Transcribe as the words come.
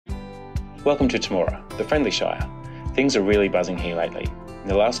Welcome to Temora, the friendly Shire. Things are really buzzing here lately. In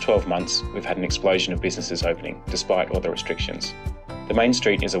the last 12 months, we've had an explosion of businesses opening, despite all the restrictions. The main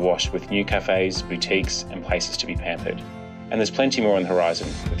street is awash with new cafes, boutiques and places to be pampered. And there's plenty more on the horizon,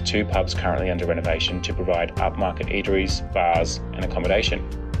 with 2 pubs currently under renovation to provide upmarket eateries, bars and accommodation.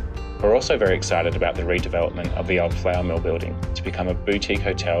 We're also very excited about the redevelopment of the old flour mill building to become a boutique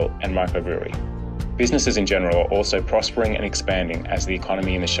hotel and microbrewery. Businesses in general are also prospering and expanding as the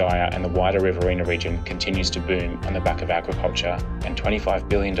economy in the Shire and the wider Riverina region continues to boom on the back of agriculture and $25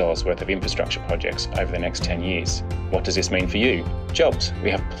 billion worth of infrastructure projects over the next 10 years. What does this mean for you? Jobs.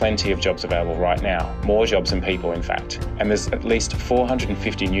 We have plenty of jobs available right now, more jobs than people in fact, and there's at least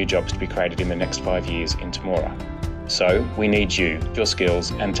 450 new jobs to be created in the next 5 years in Temora. So we need you, your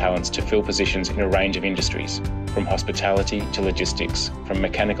skills and talents to fill positions in a range of industries, from hospitality to logistics, from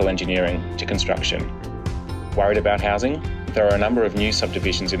mechanical engineering to construction. Worried about housing? There are a number of new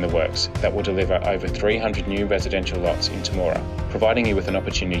subdivisions in the works that will deliver over 300 new residential lots in Temora, providing you with an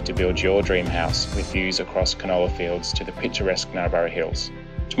opportunity to build your dream house with views across canola fields to the picturesque Narrabri Hills.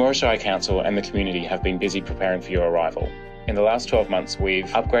 Temora Shire Council and the community have been busy preparing for your arrival. In the last 12 months, we've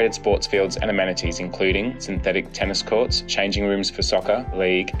upgraded sports fields and amenities, including synthetic tennis courts, changing rooms for soccer,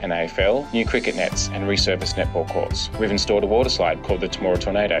 league and AFL, new cricket nets and resurfaced netball courts. We've installed a water slide called the Temora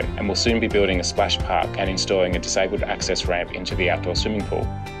Tornado and will soon be building a splash park and installing a disabled access ramp into the outdoor swimming pool.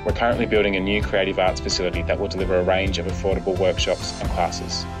 We're currently building a new creative arts facility that will deliver a range of affordable workshops and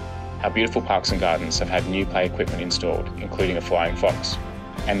classes. Our beautiful parks and gardens have had new play equipment installed, including a flying fox.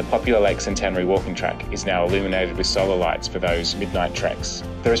 And the popular Lake Centenary walking track is now illuminated with solar lights for those midnight treks.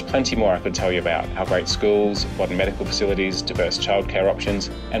 There is plenty more I could tell you about our great schools, modern medical facilities, diverse childcare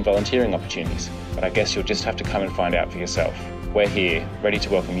options and volunteering opportunities, but I guess you'll just have to come and find out for yourself. We're here, ready to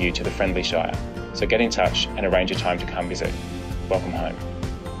welcome you to the friendly Shire, so get in touch and arrange a time to come visit. Welcome home.